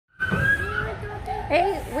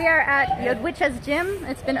Hey, we are at Yodwicha's gym.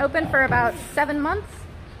 It's been open for about 7 months,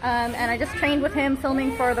 and I just trained with him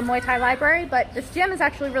filming for the Muay Thai Library, but this gym is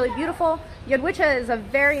actually really beautiful. Yodwicha is a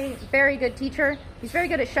very, very good teacher. He's very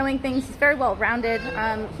good at showing things. He's very well-rounded.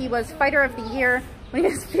 He was Fighter of the Year when he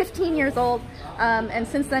was 15 years old, and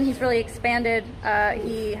since then he's really expanded.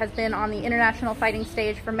 He has been on the international fighting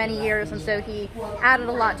stage for many years, and so he added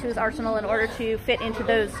a lot to his arsenal in order to fit into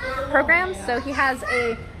those programs. So he has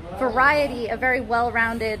a variety, a very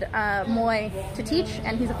well-rounded Muay to teach,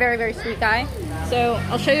 and he's a very, very sweet guy. So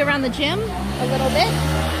I'll show you around the gym a little bit.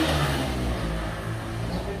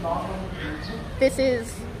 This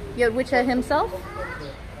is Yodwicha himself,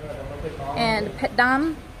 and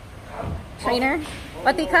Petdam, trainer,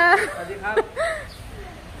 Batika.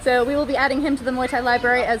 So we will be adding him to the Muay Thai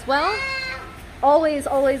Library as well. Always,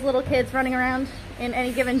 always little kids running around in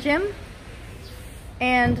any given gym.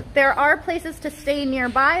 And there are places to stay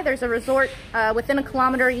nearby. There's a resort within a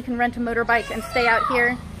kilometer. You can rent a motorbike and stay out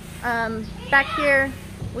here. Back here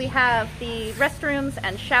we have the restrooms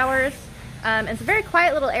and showers. It's a very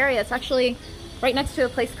quiet little area. It's actually right next to a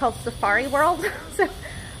place called Safari World. So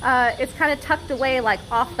it's kind of tucked away, like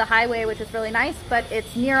off the highway, which is really nice, but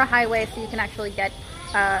it's near a highway, so you can actually get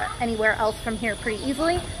anywhere else from here pretty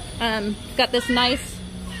easily. Got this nice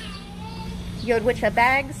Yodwicha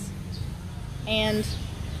bags. And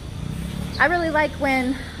I really like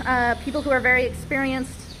when people who are very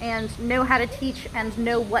experienced and know how to teach and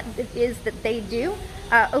know what it is that they do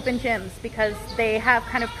open gyms, because they have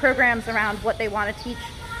kind of programs around what they want to teach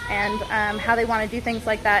and how they want to do things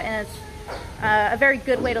like that. And it's a very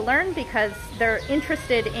good way to learn, because they're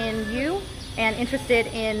interested in you and interested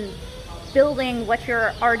in building what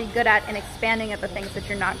you're already good at and expanding at the things that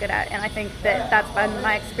you're not good at. And I think that that's been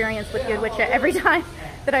my experience with Yodwicha every time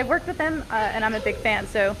that I've worked with him, and I'm a big fan.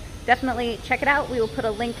 So definitely check it out. We will put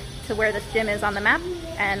a link to where this gym is on the map,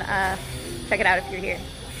 and check it out if you're here.